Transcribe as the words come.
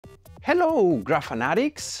Hello,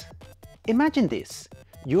 Grafanatics! Imagine this.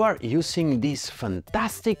 You are using this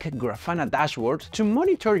fantastic Grafana dashboard to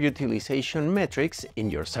monitor utilization metrics in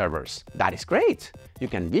your servers. That is great! You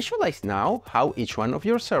can visualize now how each one of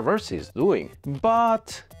your servers is doing.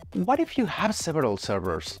 But what if you have several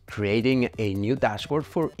servers? Creating a new dashboard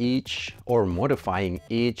for each or modifying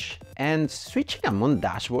each and switching among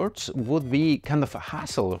dashboards would be kind of a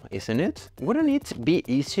hassle, isn't it? Wouldn't it be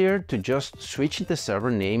easier to just switch the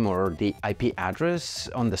server name or the IP address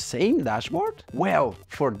on the same dashboard? Well,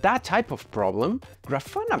 for that type of problem,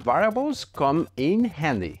 Grafana variables come in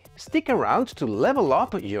handy. Stick around to level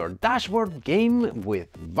up your dashboard game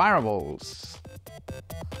with variables.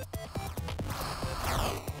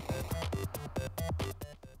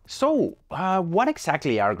 So, what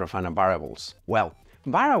exactly are Grafana variables? Well,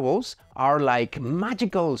 variables are like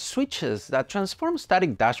magical switches that transform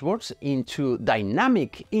static dashboards into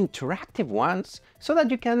dynamic, interactive ones so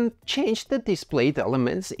that you can change the displayed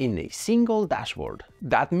elements in a single dashboard.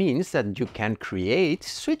 That means that you can create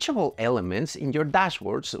switchable elements in your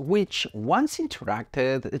dashboards which, once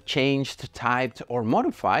interacted, changed, typed, or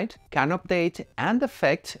modified, can update and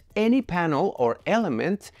affect any panel or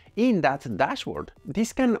element in that dashboard.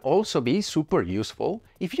 This can also be super useful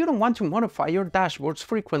if you don't want to modify your dashboards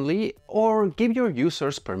frequently or give your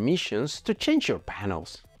users permissions to change your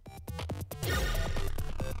panels.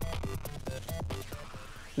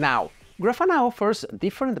 Now, Grafana offers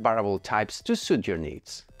different variable types to suit your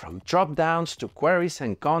needs. From dropdowns to queries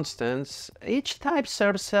and constants, each type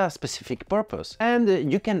serves a specific purpose,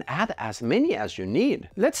 and you can add as many as you need.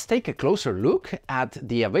 Let's take a closer look at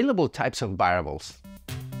the available types of variables.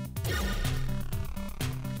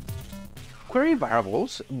 Query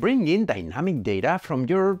variables bring in dynamic data from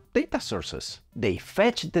your data sources. They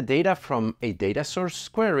fetch the data from a data source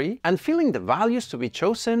query and fill in the values to be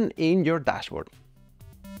chosen in your dashboard.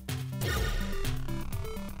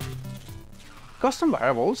 Custom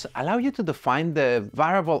variables allow you to define the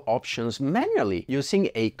variable options manually using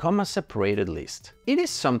a comma-separated list. It is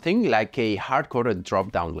something like a hard-coded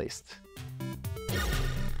drop-down list.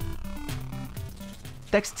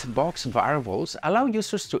 Text box variables allow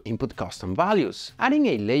users to input custom values, adding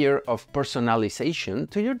a layer of personalization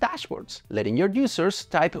to your dashboards, letting your users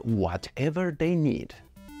type whatever they need.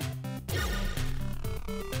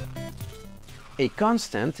 A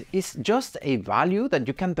constant is just a value that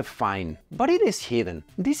you can define, but it is hidden.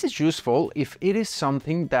 This is useful if it is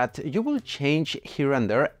something that you will change here and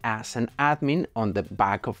there as an admin on the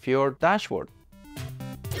back of your dashboard.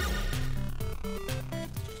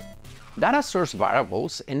 Data source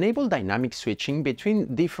variables enable dynamic switching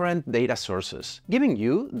between different data sources, giving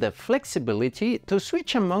you the flexibility to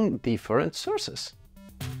switch among different sources.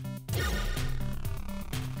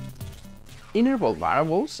 Interval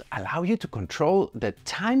variables allow you to control the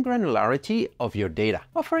time granularity of your data,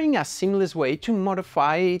 offering a seamless way to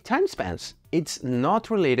modify time spans. It's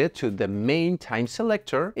not related to the main time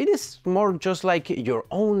selector, it is more just like your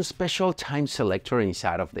own special time selector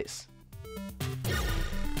inside of this.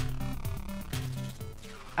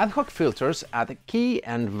 Ad hoc filters add key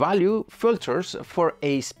and value filters for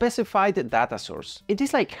a specified data source. It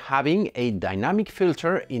is like having a dynamic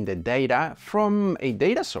filter in the data from a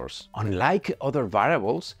data source. Unlike other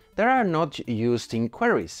variables, they are not used in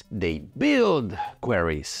queries. They build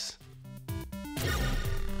queries.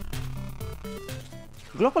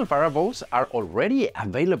 Global variables are already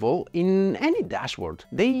available in any dashboard.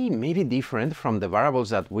 They may be different from the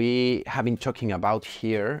variables that we have been talking about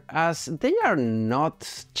here, as they are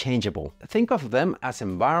not changeable. Think of them as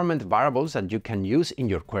environment variables that you can use in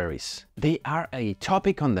your queries. They are a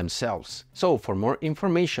topic on themselves. So for more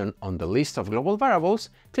information on the list of global variables,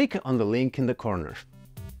 click on the link in the corner.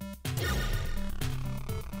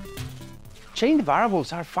 Chained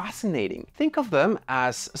variables are fascinating. Think of them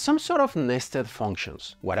as some sort of nested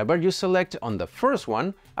functions. Whatever you select on the first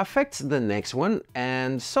one affects the next one,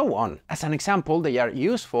 and so on. As an example, they are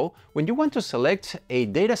useful when you want to select a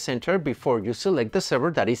data center before you select the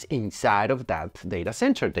server that is inside of that data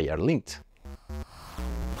center. They are linked.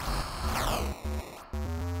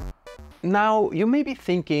 Now, you may be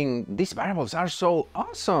thinking, these variables are so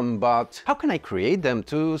awesome, but how can I create them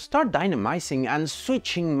to start dynamizing and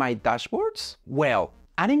switching my dashboards? Well,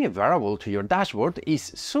 adding a variable to your dashboard is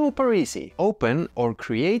super easy. Open or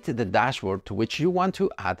create the dashboard to which you want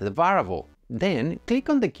to add the variable. Then, click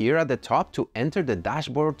on the gear at the top to enter the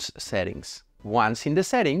dashboard's settings. Once in the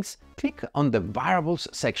settings, click on the Variables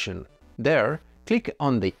section. There, click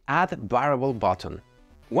on the Add Variable button.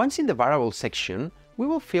 Once in the Variable section, we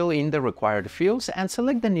will fill in the required fields and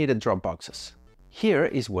select the needed drop boxes. Here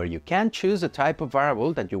is where you can choose the type of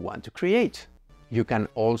variable that you want to create. You can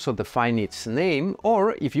also define its name,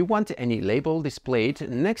 or if you want any label displayed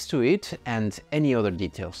next to it and any other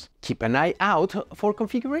details. Keep an eye out for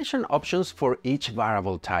configuration options for each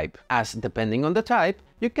variable type, as depending on the type,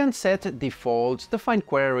 you can set defaults, define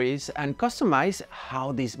queries, and customize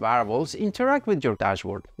how these variables interact with your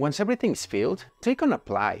dashboard. Once everything is filled, click on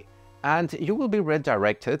Apply, and you will be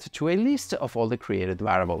redirected to a list of all the created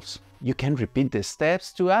variables. You can repeat the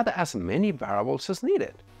steps to add as many variables as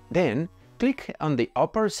needed. Then, click on the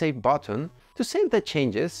upper Save button to save the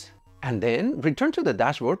changes, and then return to the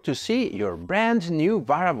dashboard to see your brand new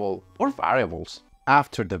variable or variables.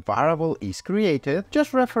 After the variable is created,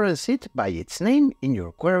 just reference it by its name in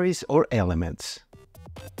your queries or elements.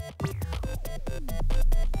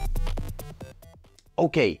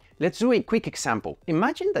 Okay, let's do a quick example.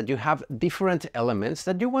 Imagine that you have different elements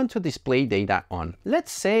that you want to display data on.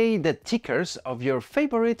 Let's say the tickers of your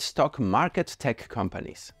favorite stock market tech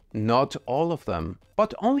companies. Not all of them,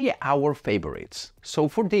 but only our favorites. So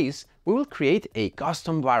for this, we will create a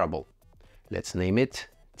custom variable. Let's name it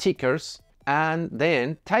tickers, and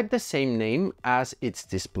then type the same name as its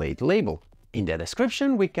displayed label. In the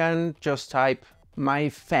description, we can just type my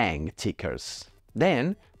FANG tickers.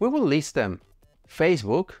 Then we will list them: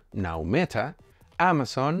 Facebook, now Meta,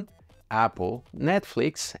 Amazon, Apple,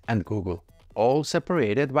 Netflix, and Google, all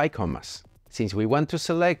separated by commas. Since we want to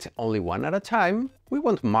select only one at a time, we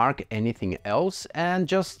won't mark anything else and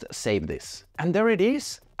just save this. And there it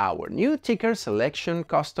is, our new ticker selection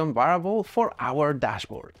custom variable for our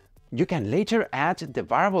dashboard. You can later add the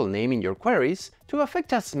variable name in your queries to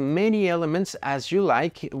affect as many elements as you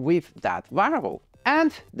like with that variable.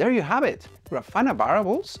 And there you have it, Grafana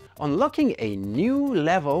variables unlocking a new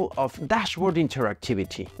level of dashboard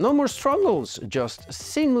interactivity. No more struggles, just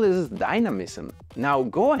seamless dynamism. Now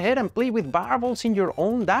go ahead and play with variables in your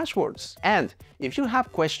own dashboards. And if you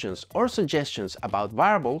have questions or suggestions about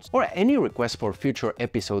variables or any requests for future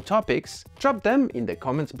episode topics, drop them in the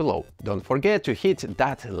comments below. Don't forget to hit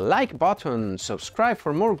that like button, subscribe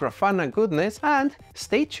for more Grafana goodness, and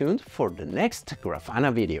stay tuned for the next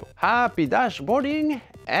Grafana video. Happy dashboarding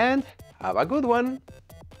and have a good one!